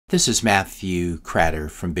This is Matthew Cratter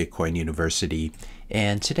from Bitcoin University,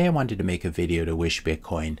 and today I wanted to make a video to wish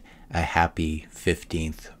Bitcoin a happy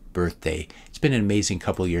 15th birthday. It's been an amazing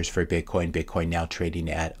couple of years for Bitcoin. Bitcoin now trading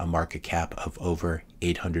at a market cap of over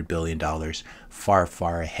 $800 billion, far,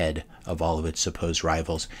 far ahead of all of its supposed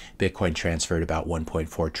rivals. Bitcoin transferred about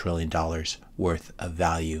 $1.4 trillion worth of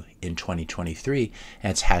value in 2023,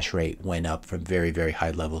 and its hash rate went up from very, very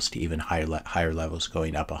high levels to even higher levels,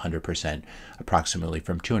 going up 100%, approximately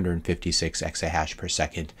from 256 exahash per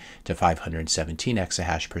second to 517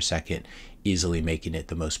 exahash per second, easily making it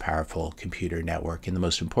the most powerful computer network and the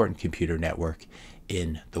most important computer network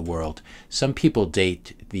in the world. Some people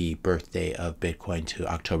date the birthday of Bitcoin to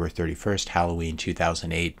October 31st, Halloween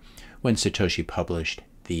 2008, when Satoshi published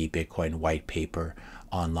the Bitcoin white paper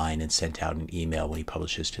online and sent out an email when he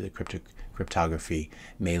publishes to the cryptography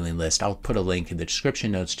mailing list. I'll put a link in the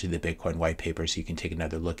description notes to the Bitcoin white paper so you can take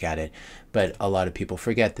another look at it. But a lot of people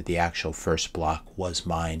forget that the actual first block was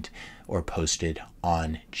mined or posted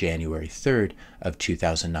on January 3rd of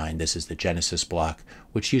 2009. This is the Genesis block,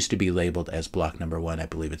 which used to be labeled as block number 1. I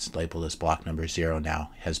believe it's labeled as block number 0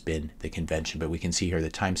 now, has been the convention. But we can see here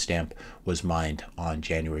the timestamp was mined on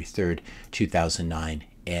January 3rd, 2009.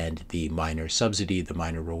 And the miner subsidy, the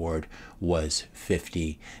miner reward, was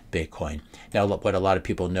 50 Bitcoin. Now, what a lot of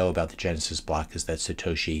people know about the Genesis block is that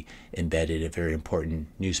Satoshi embedded a very important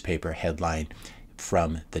newspaper headline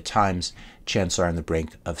from the Times: Chancellor on the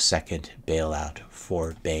brink of second bailout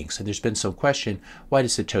for banks. And there's been some question, why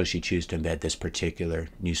did Satoshi choose to embed this particular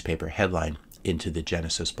newspaper headline into the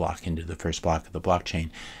Genesis block, into the first block of the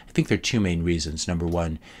blockchain? I think there are two main reasons. Number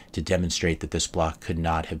one, to demonstrate that this block could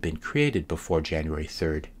not have been created before January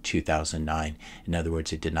 3rd, 2009. In other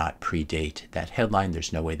words, it did not predate that headline.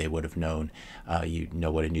 There's no way they would have known. You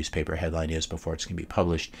know what a newspaper headline is before it's going to be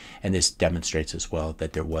published. And this demonstrates as well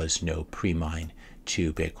that there was no pre-mine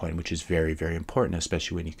to Bitcoin, which is very, very important,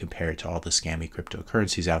 especially when you compare it to all the scammy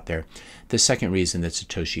cryptocurrencies out there. The second reason that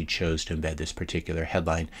Satoshi chose to embed this particular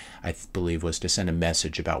headline, I believe, was to send a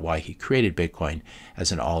message about why he created Bitcoin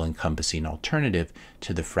as an all-encompassing alternative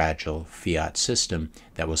to the fragile fiat system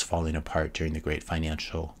that was falling apart during the great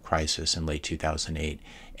financial crisis in late 2008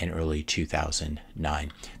 and early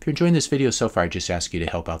 2009. If you're enjoying this video so far, I just ask you to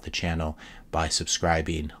help out the channel by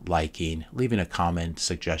subscribing, liking, leaving a comment,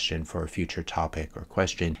 suggestion for a future topic or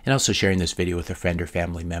question, and also sharing this video with a friend or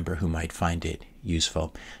family member who might find it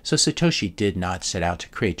useful. So Satoshi did not set out to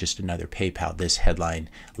create just another PayPal. This headline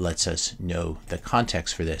lets us know the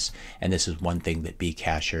context for this, and this is one thing that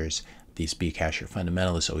Bcashers, these Bcasher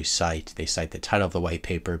fundamentalists, always cite. They cite the title of the white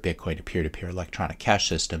paper, Bitcoin, a peer-to-peer electronic cash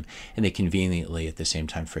system, and they conveniently at the same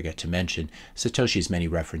time forget to mention Satoshi's many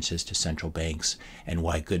references to central banks and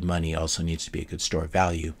why good money also needs to be a good store of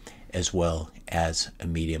value as well as a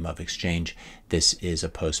medium of exchange. This is a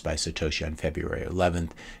post by Satoshi on February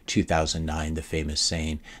 11th, 2009, the famous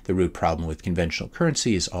saying, "The root problem with conventional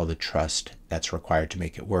currency is all the trust that's required to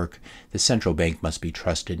make it work. The central bank must be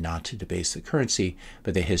trusted not to debase the currency,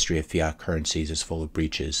 but the history of fiat currencies is full of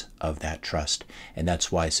breaches of that trust." And that's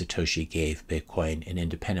why Satoshi gave Bitcoin an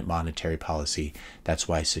independent monetary policy. That's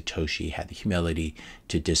why Satoshi had the humility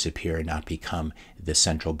to disappear and not become the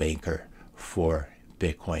central banker for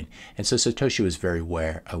Bitcoin. And so Satoshi was very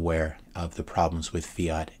aware of the problems with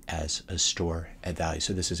fiat as a store of value.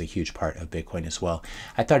 So this is a huge part of Bitcoin as well.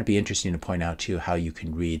 I thought it'd be interesting to point out too how you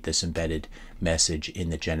can read this embedded message in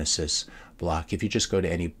the Genesis block. If you just go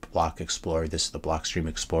to any block explorer, this is the Blockstream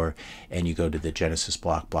Explorer, and you go to the Genesis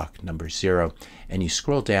block, block number 0, and you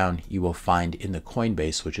scroll down, you will find in the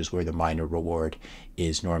Coinbase, which is where the miner reward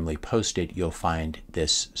is normally posted, you'll find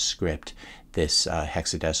this script, this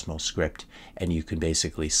hexadecimal script, and you can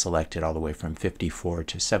basically select it all the way from 54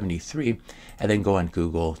 to 73, and then go on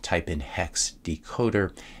Google, type in hex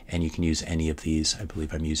decoder, and you can use any of these. I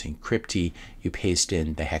believe I'm using Crypty. You paste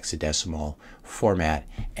in the hexadecimal format,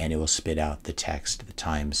 and it will spit out the text, the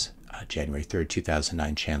Times, January 3rd,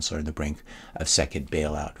 2009, Chancellor on the brink of second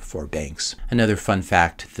bailout for banks. Another fun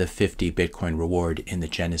fact, the 50 Bitcoin reward in the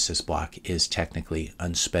Genesis block is technically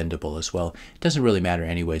unspendable as well. It doesn't really matter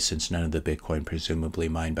anyway, since none of the Bitcoin presumably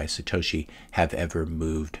mined by Satoshi have ever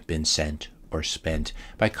moved, been sent, or spent.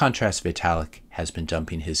 By contrast, Vitalik has been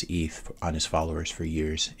dumping his ETH on his followers for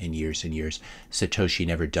years and years and years. Satoshi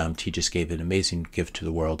never dumped. He just gave an amazing gift to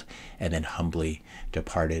the world and then humbly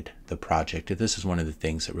departed the project. And this is one of the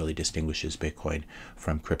things that really distinguishes Bitcoin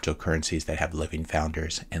from cryptocurrencies that have living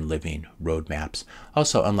founders and living roadmaps.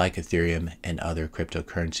 Also, unlike Ethereum and other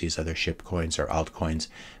cryptocurrencies, other shitcoins or altcoins,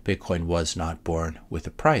 Bitcoin was not born with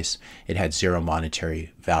a price. It had zero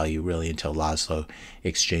monetary value really until Laszlo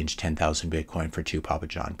exchanged 10,000 Bitcoin for 2 Papa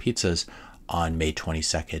John pizzas on May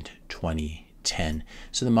 22nd, 2010.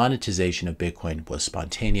 So the monetization of Bitcoin was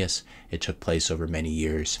spontaneous. It took place over many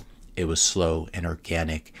years. It was slow and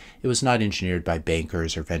organic. It was not engineered by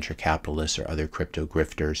bankers or venture capitalists or other crypto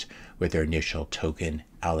grifters with their initial token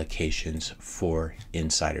allocations for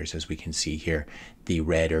insiders. As we can see here, the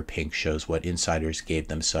red or pink shows what insiders gave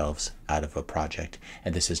themselves out of a project.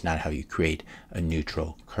 And this is not how you create a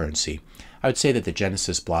neutral currency. I would say that the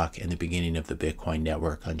Genesis block and the beginning of the Bitcoin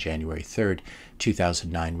network on January 3rd,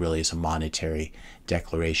 2009 really is a monetary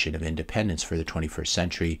declaration of independence for the 21st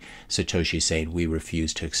century. Satoshi saying we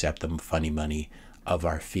refuse to accept the funny money of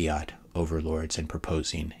our fiat overlords and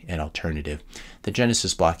proposing an alternative. The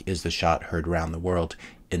Genesis block is the shot heard around the world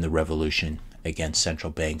in the revolution against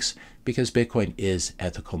central banks, because Bitcoin is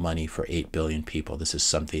ethical money for 8 billion people. This is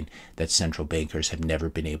something that central bankers have never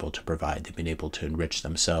been able to provide. They've been able to enrich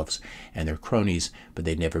themselves and their cronies, but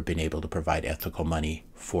they've never been able to provide ethical money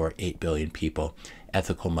for 8 billion people.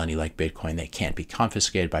 Ethical money like Bitcoin that can't be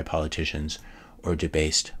confiscated by politicians or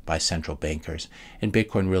debased by central bankers. And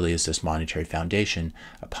Bitcoin really is this monetary foundation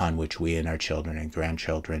upon which we and our children and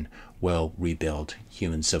grandchildren will rebuild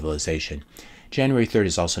human civilization. January 3rd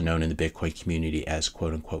is also known in the Bitcoin community as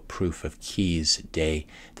quote-unquote proof of keys day.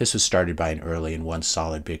 This was started by an early and once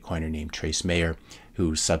solid Bitcoiner named Trace Mayer,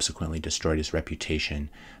 who subsequently destroyed his reputation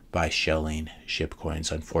by shelling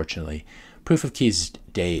shitcoins, unfortunately. Proof of Keys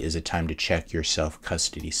Day is a time to check your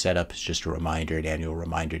self-custody setup. It's just a reminder, an annual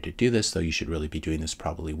reminder to do this, though you should really be doing this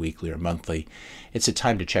probably weekly or monthly. It's a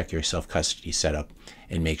time to check your self-custody setup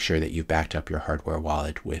and make sure that you've backed up your hardware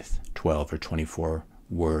wallet with 12 or 24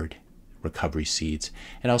 word recovery seeds,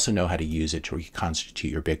 and also know how to use it to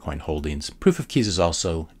reconstitute your Bitcoin holdings. Proof of Keys is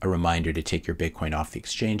also a reminder to take your Bitcoin off the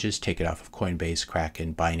exchanges, take it off of Coinbase,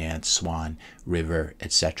 Kraken, Binance, Swan, River,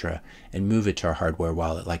 etc., and move it to a hardware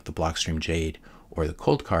wallet like the Blockstream Jade or the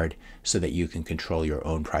Cold Card so that you can control your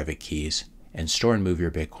own private keys and store and move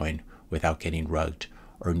your Bitcoin without getting rugged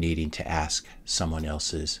or needing to ask someone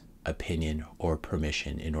else's opinion or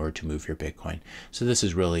permission in order to move your Bitcoin. So this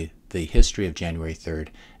is really the history of January 3rd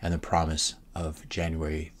and the promise of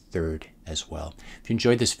January 3rd as well. If you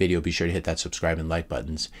enjoyed this video, be sure to hit that subscribe and like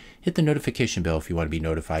buttons. Hit the notification bell if you want to be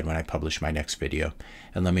notified when I publish my next video.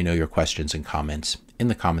 And let me know your questions and comments in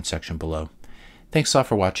the comment section below. Thanks a lot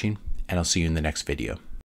for watching, and I'll see you in the next video.